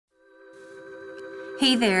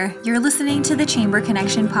Hey there, you're listening to the Chamber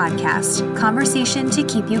Connection podcast, conversation to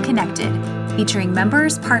keep you connected, featuring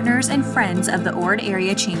members, partners, and friends of the Ord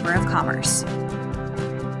Area Chamber of Commerce.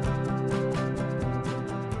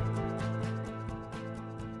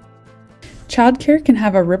 Childcare can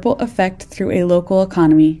have a ripple effect through a local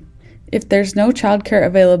economy. If there's no childcare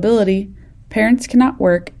availability, parents cannot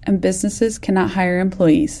work and businesses cannot hire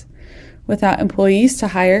employees. Without employees to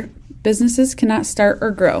hire, businesses cannot start or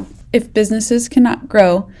grow. If businesses cannot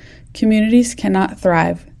grow, communities cannot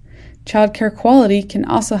thrive. Childcare quality can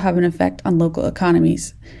also have an effect on local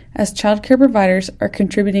economies, as childcare providers are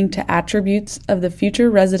contributing to attributes of the future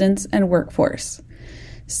residents and workforce.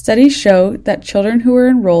 Studies show that children who are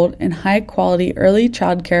enrolled in high-quality early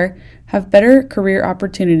childcare have better career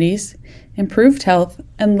opportunities, improved health,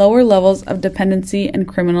 and lower levels of dependency and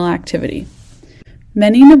criminal activity.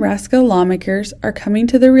 Many Nebraska lawmakers are coming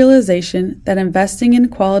to the realization that investing in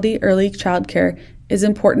quality early childcare is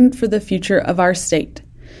important for the future of our state.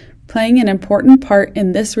 Playing an important part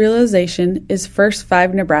in this realization is First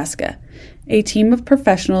 5 Nebraska, a team of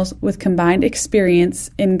professionals with combined experience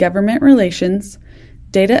in government relations,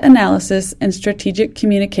 data analysis, and strategic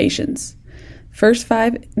communications. First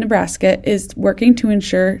 5 Nebraska is working to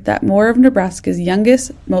ensure that more of Nebraska's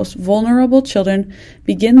youngest, most vulnerable children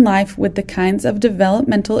begin life with the kinds of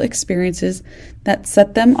developmental experiences that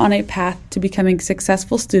set them on a path to becoming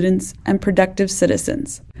successful students and productive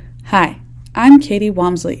citizens. Hi, I'm Katie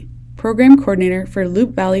Wamsley, Program Coordinator for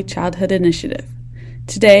Loop Valley Childhood Initiative.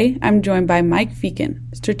 Today, I'm joined by Mike Feakin,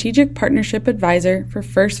 Strategic Partnership Advisor for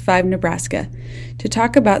First 5 Nebraska, to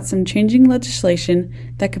talk about some changing legislation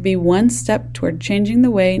that could be one step toward changing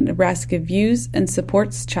the way Nebraska views and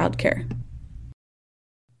supports childcare.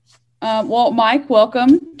 Mike,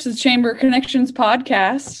 welcome to the Chamber Connections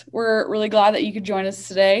podcast. We're really glad that you could join us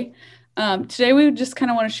today. Today, we just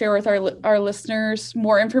kind of want to share with our listeners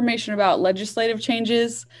more information about legislative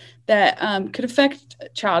changes that could affect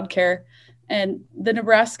childcare. And the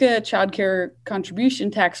Nebraska Child Care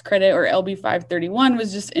Contribution Tax Credit, or LB531,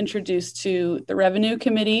 was just introduced to the Revenue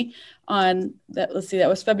Committee on that. That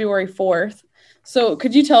was February 4th. So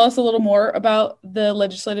could you tell us a little more about the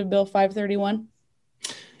legislative bill 531?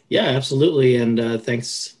 Yeah, absolutely. And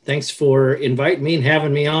thanks for inviting me and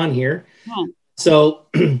having me on here. Yeah. So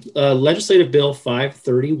legislative bill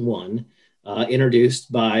 531,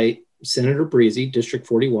 introduced by Senator Breezy, District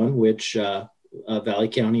 41, which Valley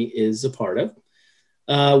County is a part of,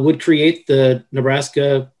 would create the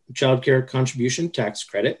Nebraska Child Care Contribution Tax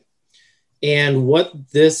Credit. And what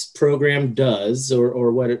this program does,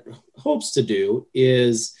 or what it hopes to do,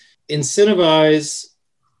 is incentivize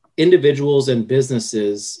individuals and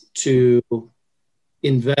businesses to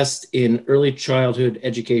invest in early childhood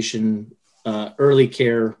education, early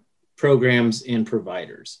care programs and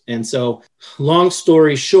providers. And so, long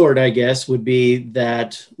story short, I guess, would be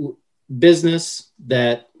that business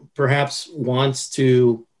that perhaps wants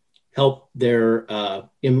to help their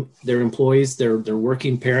employees, their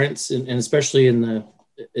working parents, and especially in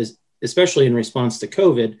response to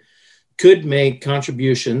COVID, could make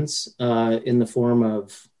contributions in the form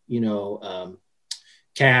of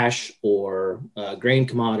cash or grain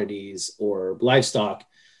commodities or livestock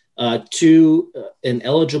to an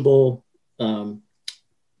eligible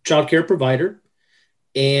child care provider.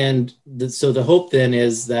 And so the hope then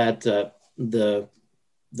is that the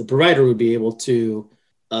provider would be able to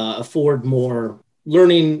afford more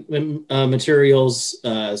learning materials,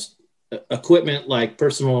 equipment like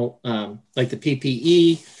like the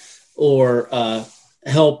PPE, or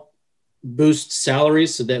help boost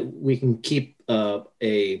salaries so that we can keep a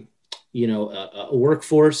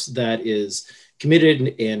workforce that is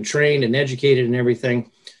committed and trained and educated and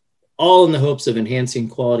everything, all in the hopes of enhancing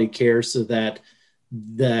quality care so that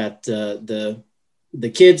the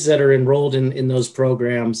kids that are enrolled in those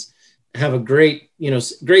programs have a great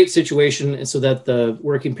situation, and so that the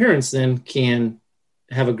working parents then can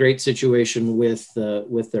have a great situation with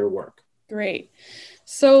their work. Great.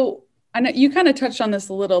 So I know you kind of touched on this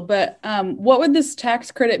a little, but what would this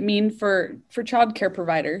tax credit mean for childcare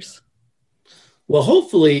providers? Well,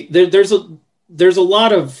 hopefully there's a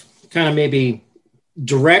lot of kind of maybe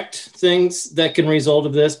direct things that can result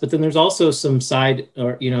of this, but then there's also some side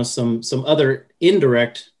or some other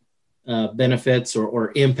indirect benefits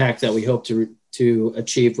or impact that we hope to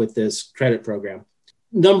achieve with this credit program.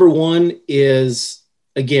 Number one is,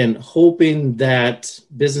 again, hoping that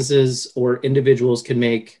businesses or individuals can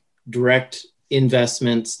make direct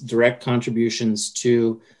investments, direct contributions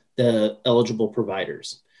to the eligible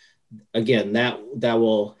providers. Again, that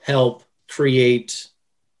will help create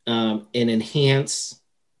and enhance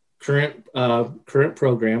current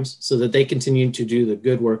programs so that they continue to do the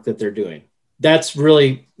good work that they're doing. That's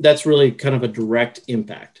really kind of a direct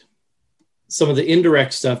impact. Some of the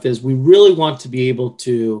indirect stuff is we really want to be able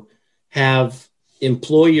to have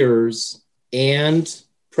employers and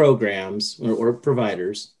programs or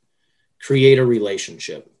providers create a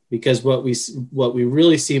relationship, because what we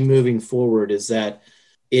really see moving forward is that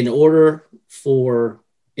in order for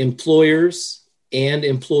employers and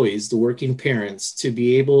employees, the working parents, to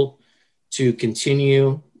be able to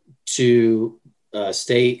continue to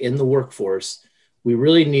stay in the workforce, we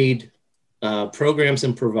really need programs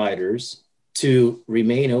and providers to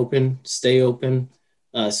remain open, stay open,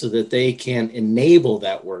 so that they can enable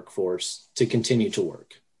that workforce to continue to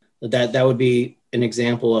work. That would be an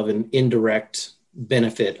example of an indirect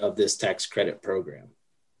benefit of this tax credit program.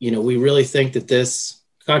 We really think that this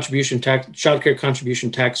childcare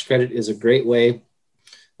contribution tax credit is a great way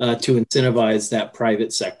to incentivize that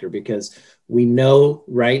private sector, because we know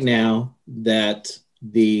right now that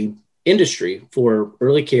the industry for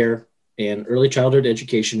early care and early childhood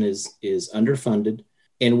education is underfunded,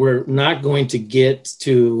 and we're not going to get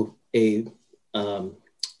to a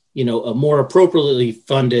more appropriately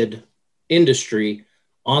funded industry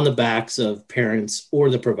on the backs of parents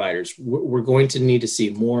or the providers. We're going to need to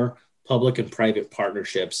see more public and private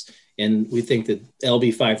partnerships, and we think that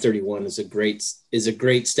LB531 is a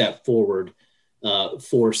great step forward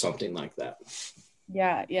for something like that.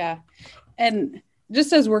 Yeah. And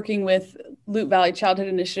just as working with Loop Valley Childhood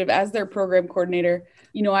Initiative as their program coordinator,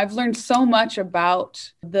 I've learned so much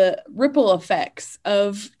about the ripple effects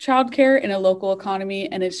of childcare in a local economy.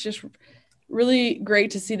 And it's just really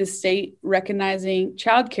great to see the state recognizing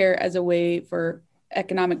childcare as a way for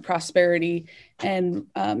economic prosperity and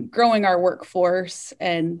growing our workforce,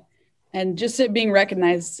 and just it being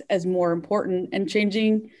recognized as more important and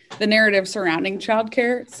changing the narrative surrounding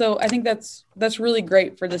childcare. So I think that's really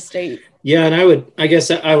great for the state. Yeah, and I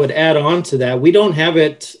guess I would add on to that. We don't have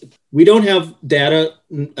data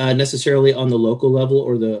necessarily on the local level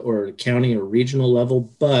or the county or regional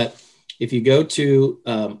level, but if you go to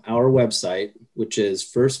our website, which is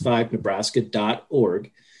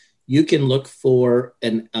first5nebraska.org, you can look for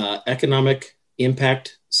an economic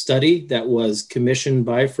impact study that was commissioned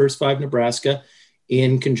by First 5 Nebraska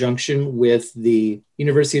in conjunction with the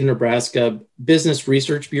University of Nebraska Business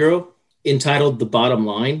Research Bureau, entitled The Bottom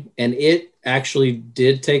Line. And it actually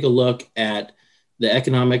did take a look at the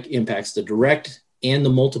economic impacts, the direct and the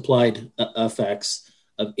multiplied effects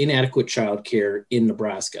of inadequate childcare in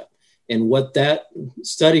Nebraska. And what that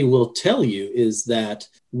study will tell you is that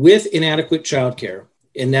with inadequate childcare,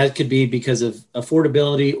 and that could be because of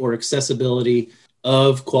affordability or accessibility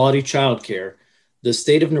of quality childcare, the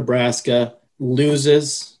state of Nebraska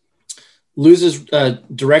loses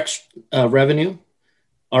direct revenue.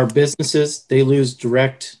 Our businesses, they lose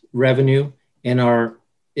direct revenue, and our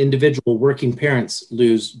individual working parents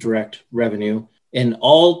lose direct revenue. And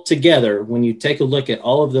all together, when you take a look at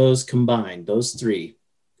all of those combined, those three,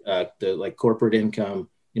 the corporate income,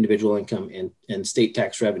 individual income, and state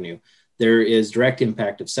tax revenue, there is direct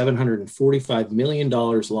impact of $745 million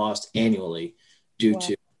lost annually due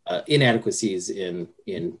to inadequacies in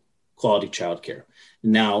quality childcare.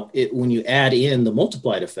 Now, when you add in the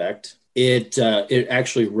multiplied effect, it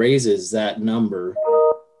actually raises that number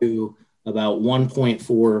to about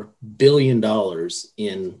 $1.4 billion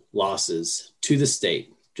in losses to the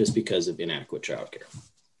state just because of inadequate childcare.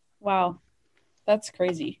 Wow, that's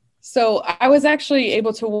crazy. So I was actually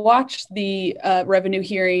able to watch the revenue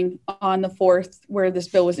hearing on the 4th where this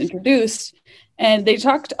bill was introduced, and they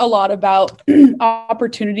talked a lot about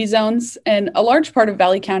opportunity zones, and a large part of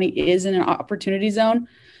Valley County is in an opportunity zone.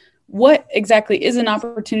 What exactly is an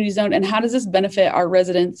opportunity zone, and how does this benefit our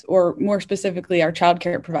residents, or more specifically, our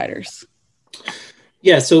childcare providers?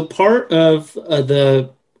 Yeah, so part of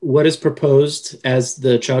what is proposed as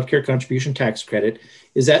the childcare contribution tax credit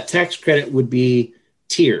is that tax credit would be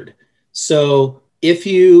tiered. So if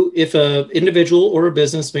an individual or a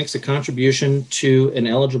business makes a contribution to an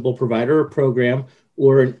eligible provider or program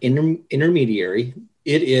or an intermediary,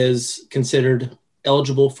 it is considered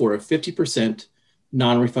eligible for a 50%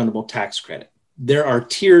 non-refundable tax credit. There are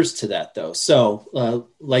tiers to that, though. So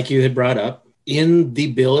like you had brought up, in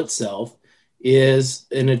the bill itself is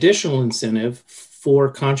an additional incentive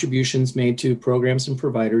for contributions made to programs and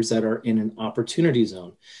providers that are in an opportunity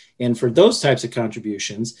zone. And for those types of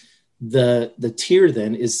contributions, the tier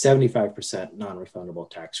then is 75% non-refundable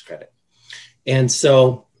tax credit. And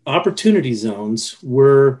so opportunity zones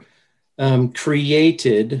were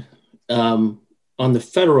created on the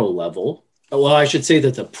federal level. Well, I should say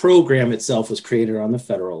that the program itself was created on the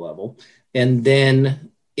federal level. And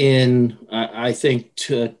then in, I think,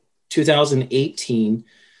 2018,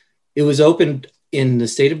 it was opened in the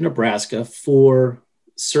state of Nebraska for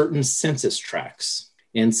certain census tracts.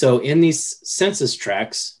 And so in these census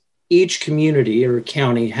tracts, each community or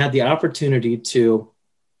county had the opportunity to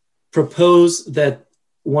propose that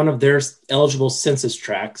one of their eligible census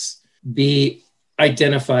tracts be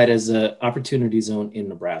identified as an opportunity zone in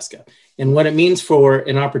Nebraska. And what it means for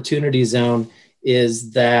an opportunity zone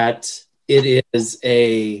is that it is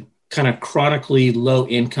a kind of chronically low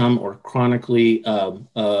income or chronically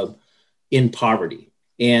in poverty.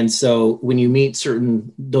 And so when you meet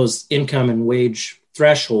those income and wage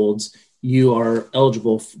thresholds, you are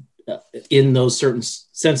eligible in those certain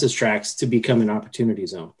census tracts to become an opportunity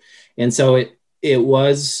zone. And so it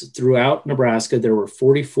was throughout Nebraska, there were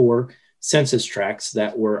 44 census tracts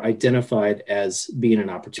that were identified as being an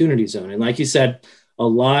opportunity zone. And like you said, a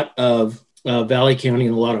lot of Valley County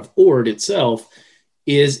and a lot of Ord itself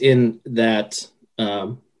is in that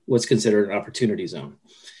what's considered an opportunity zone.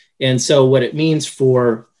 And so what it means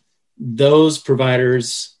for those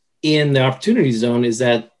providers in the opportunity zone is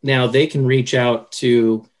that now they can reach out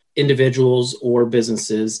to individuals or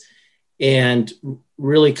businesses and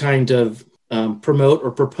really kind of promote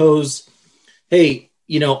or propose, hey,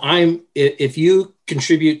 if you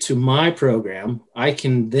contribute to my program, I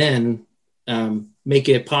can then make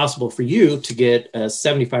it possible for you to get a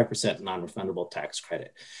 75% non-refundable tax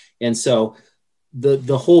credit. And so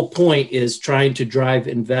the whole point is trying to drive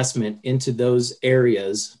investment into those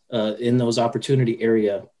areas, in those opportunity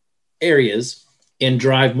areas, and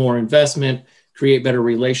drive more investment, create better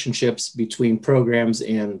relationships between programs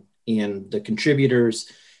and the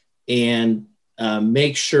contributors, and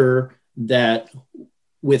make sure that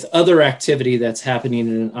with other activity that's happening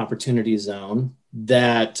in an opportunity zone,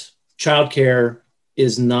 that childcare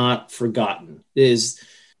is not forgotten, is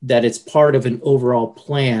that it's part of an overall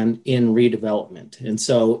plan in redevelopment. And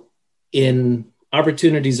so in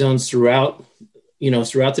opportunity zones throughout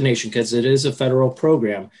the nation, because it is a federal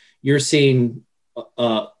program, you're seeing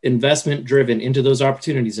investment driven into those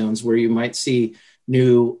opportunity zones where you might see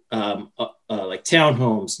new like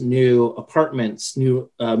townhomes, new apartments, new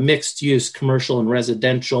mixed use commercial and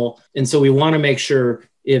residential. And so we want to make sure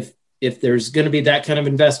if there's going to be that kind of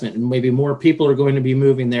investment and maybe more people are going to be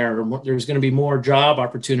moving there, or there's going to be more job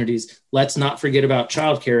opportunities, let's not forget about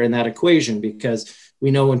childcare in that equation, because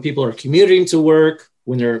we know when people are commuting to work,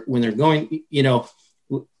 when they're going,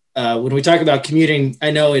 when we talk about commuting,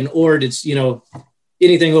 I know in Ord, it's,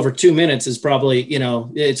 anything over 2 minutes is probably,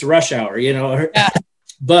 it's rush hour, yeah.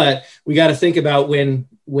 But we got to think about when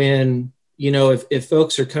if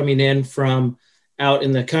folks are coming in from out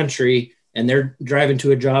in the country and they're driving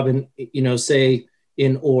to a job in, say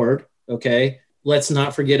in Ord, okay, let's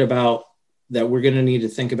not forget about that. We're going to need to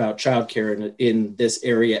think about childcare in this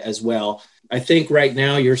area as well. I think right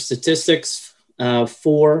now your statistics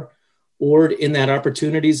for Ord in that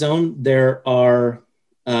opportunity zone, there are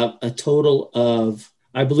a total of,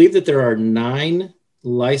 I believe that there are 9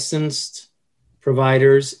 licensed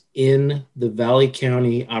providers in the Valley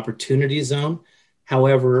County Opportunity Zone.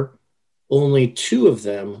 However, only 2 of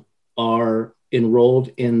them are enrolled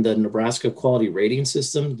in the Nebraska Quality Rating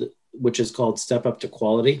System, which is called Step Up to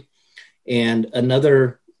Quality. And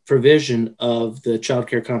another provision of the Child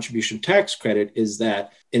Care Contribution Tax Credit is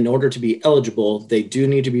that in order to be eligible, they do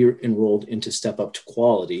need to be enrolled into Step Up to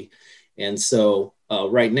Quality. And so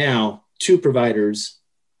right now, 2 providers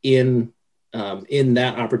in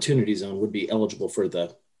that opportunity zone would be eligible for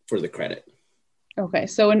the credit. Okay,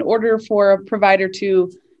 so in order for a provider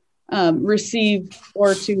to receive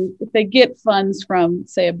or to, if they get funds from,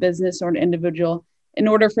 say, a business or an individual, in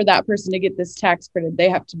order for that person to get this tax credit, they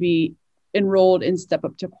have to be enrolled in Step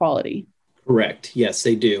Up to Quality. Correct. Yes,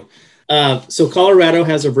 they do. So Colorado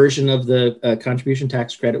has a version of the contribution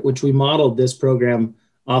tax credit, which we modeled this program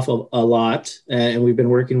off of a lot. And we've been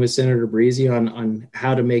working with Senator Breezy on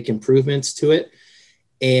how to make improvements to it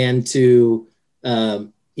and to,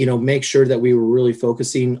 make sure that we were really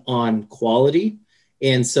focusing on quality.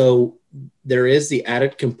 And so there is the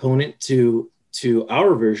added component to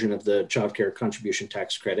our version of the Child Care Contribution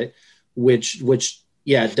Tax Credit, which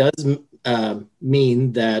does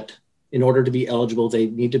mean that in order to be eligible, they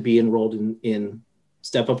need to be enrolled in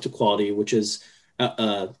Step Up to Quality, which is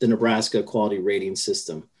the Nebraska Quality Rating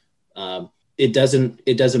System. It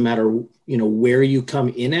doesn't matter, where you come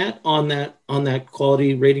in at on that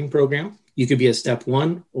quality rating program. You could be a step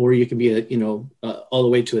 1, or you could be all the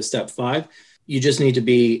way to a step 5. You just need to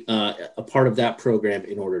be a part of that program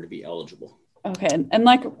in order to be eligible. Okay. And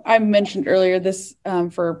like I mentioned earlier, this,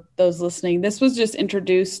 for those listening, this was just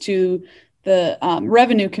introduced to the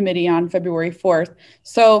Revenue Committee on February 4th.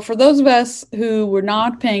 So for those of us who were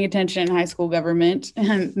not paying attention in high school government,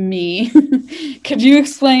 me, could you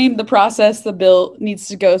explain the process the bill needs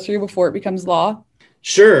to go through before it becomes law?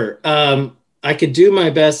 Sure. I could do my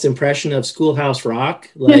best impression of Schoolhouse Rock,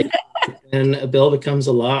 like when a bill becomes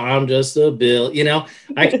a law, I'm just a bill.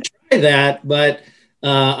 I could try that, but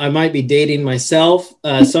I might be dating myself.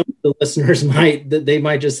 Some of the listeners might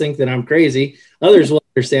just think that I'm crazy. Others will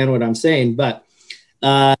understand what I'm saying, but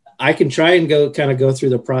I can try and go through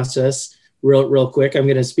the process real quick. I'm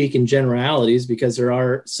going to speak in generalities because there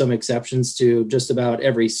are some exceptions to just about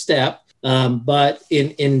every step. But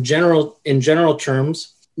in general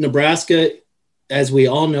terms, Nebraska, as we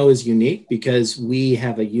all know, is unique because we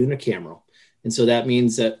have a unicameral. And so that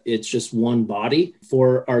means that it's just one body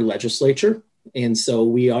for our legislature. And so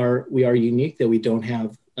we are unique that we don't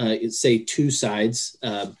have, say, two sides.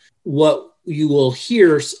 What you will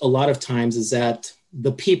hear a lot of times is that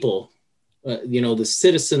the people, the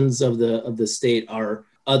citizens of the state are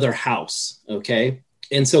other house. Okay.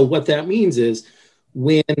 And so what that means is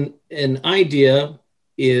when an idea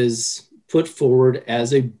is put forward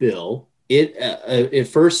as a bill, it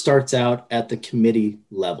first starts out at the committee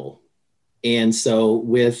level. And so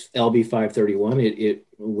with LB531,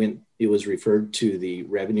 it was referred to the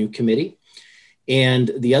Revenue Committee. And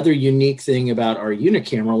the other unique thing about our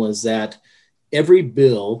unicameral is that every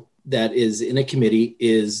bill that is in a committee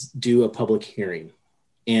is due a public hearing.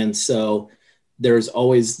 And so there's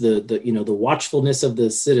always the watchfulness of the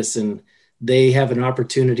citizen. They have an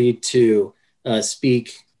opportunity to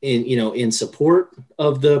speak in support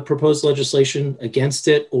of the proposed legislation, against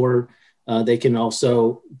it, or they can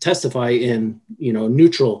also testify in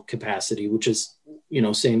neutral capacity, which is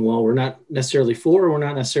saying, well, we're not necessarily for, or we're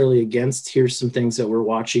not necessarily against. Here's some things that we're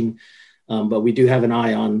watching, but we do have an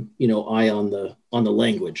eye on the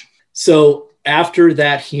language. So after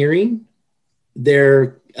that hearing,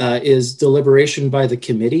 there is deliberation by the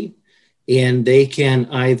committee, and they can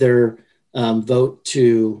either vote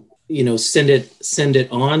to send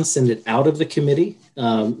it out of the committee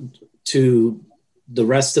to the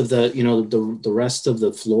rest of the rest of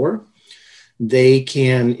the floor. They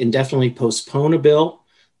can indefinitely postpone a bill,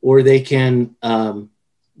 or they can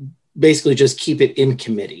basically just keep it in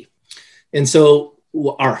committee. And so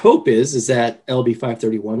our hope is that LB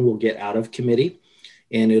 531 will get out of committee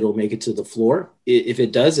and it'll make it to the floor. If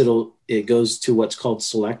it does, it goes to what's called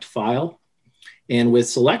select file. And with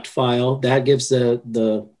select file, that gives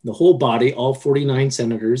the whole body, all 49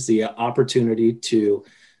 senators, the opportunity to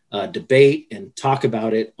debate and talk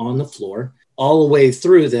about it on the floor. All the way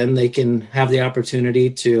through, then they can have the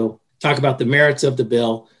opportunity to talk about the merits of the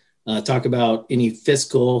bill, talk about any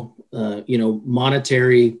fiscal,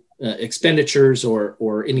 monetary expenditures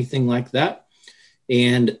or anything like that,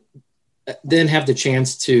 and then have the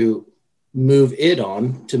chance to move it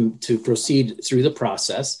on to proceed through the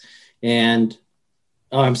process. And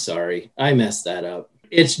I'm sorry, I messed that up.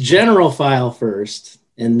 It's general file first,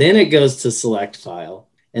 and then it goes to select file.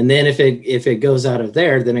 And then if it goes out of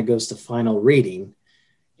there, then it goes to final reading.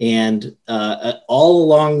 And all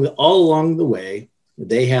along the way,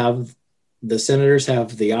 the senators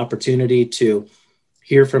have the opportunity to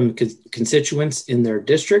hear from constituents in their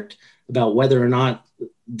district about whether or not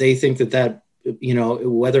they think that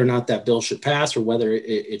whether or not that bill should pass, or whether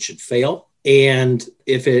it should fail. And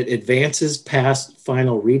if it advances past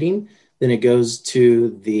final reading, then it goes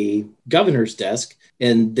to the governor's desk.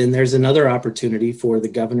 And then there's another opportunity for the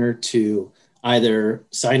governor to either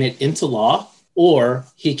sign it into law, or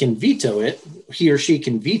he or she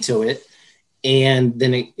can veto it. And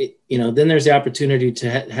then then there's the opportunity to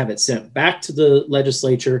have it sent back to the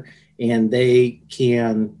legislature, and they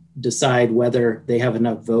can decide whether they have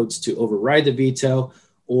enough votes to override the veto,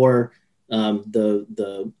 or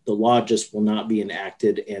the law just will not be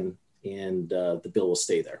enacted, and the bill will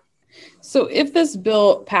stay there. So if this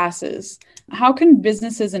bill passes, how can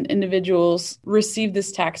businesses and individuals receive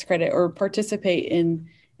this tax credit or participate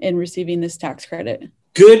in receiving this tax credit?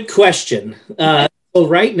 Good question. So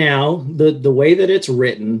right now, the way that it's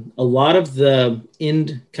written, a lot of the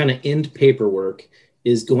end paperwork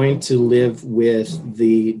is going to live with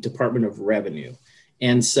the Department of Revenue.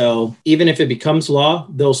 And so even if it becomes law,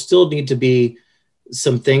 there'll still need to be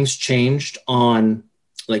some things changed on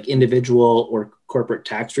like individual or corporate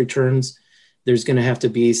tax returns. There's going to have to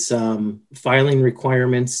be some filing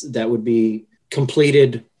requirements that would be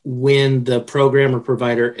completed when the program or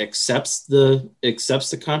provider accepts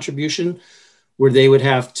the contribution, where they would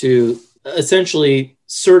have to essentially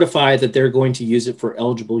certify that they're going to use it for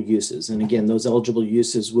eligible uses. And again, those eligible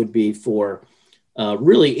uses would be for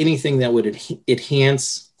really anything that would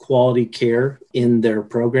enhance quality care in their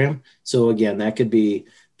program. So again, that could be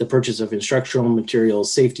the purchase of instructional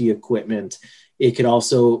materials, safety equipment. It could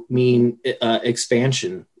also mean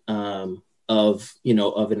expansion of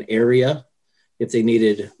an area. If they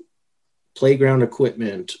needed playground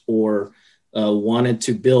equipment or wanted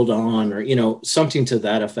to build on, or something to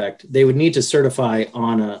that effect, they would need to certify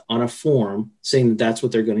on a form saying that that's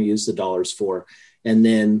what they're going to use the dollars for, and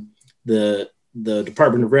then the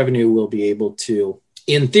Department of Revenue will be able to,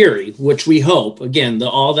 in theory, which we hope, again,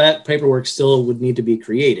 all that paperwork still would need to be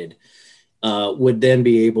created, would then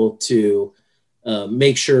be able to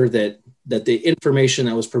make sure that the information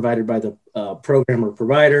that was provided by the program or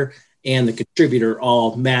provider and the contributor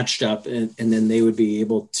all matched up, and then they would be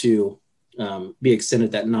able to be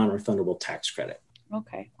extended that non-refundable tax credit.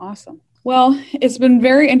 Okay, awesome. Well, it's been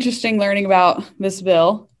very interesting learning about this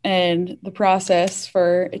bill and the process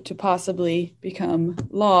for it to possibly become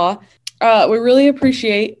law. We really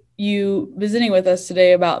appreciate you visiting with us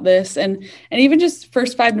today about this, and even just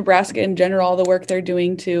First 5 Nebraska in general, all the work they're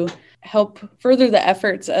doing to help further the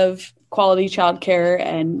efforts of quality childcare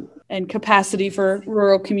and capacity for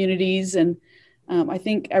rural communities. And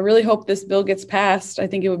I really hope this bill gets passed. I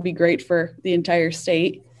think it would be great for the entire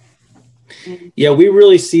state. Yeah, we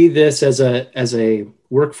really see this as a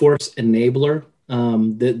workforce enabler.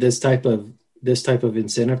 This type of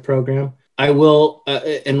incentive program. I will,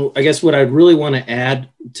 and I guess what I really want to add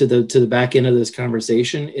to the back end of this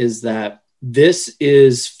conversation is that this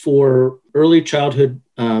is for early childhood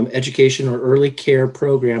education or early care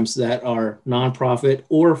programs that are nonprofit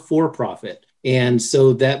or for-profit, and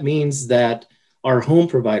so that means that our home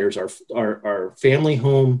providers, our family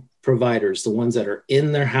home providers, the ones that are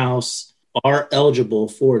in their house, are eligible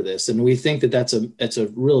for this. And we think that that's a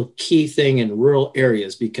real key thing in rural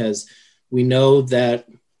areas, because we know that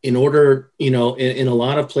in order, in a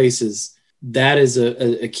lot of places, that is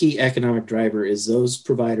a key economic driver, is those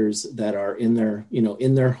providers that are in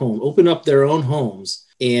their home, open up their own homes.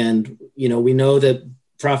 And, we know that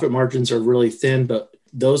profit margins are really thin, but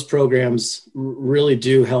those programs really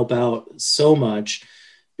do help out so much,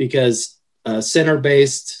 because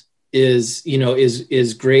center-based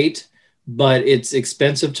is great, but it's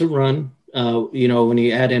expensive to run. When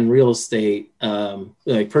you add in real estate,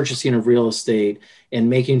 like purchasing of real estate and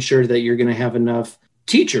making sure that you're going to have enough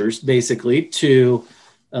teachers basically to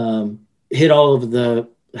hit all of the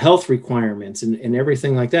health requirements and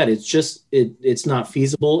everything like that. It's just, it's not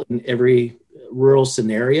feasible in every rural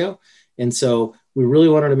scenario. And so we really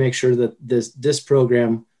wanted to make sure that this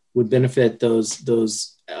program would benefit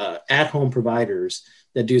those at-home providers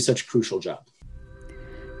that do such a crucial job.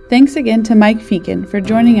 Thanks again to Mike Feakin for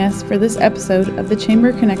joining us for this episode of the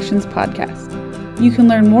Chamber Connections podcast. You can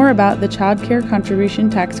learn more about the Child Care Contribution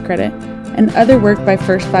Tax Credit and other work by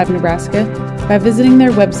First 5 Nebraska by visiting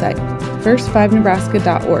their website,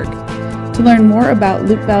 first5nebraska.org. To learn more about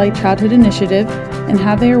Loup Valley Childhood Initiative and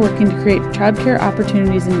how they are working to create childcare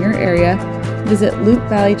opportunities in your area, visit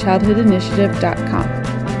loopvalleychildhoodinitiative.com.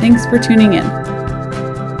 Thanks for tuning in.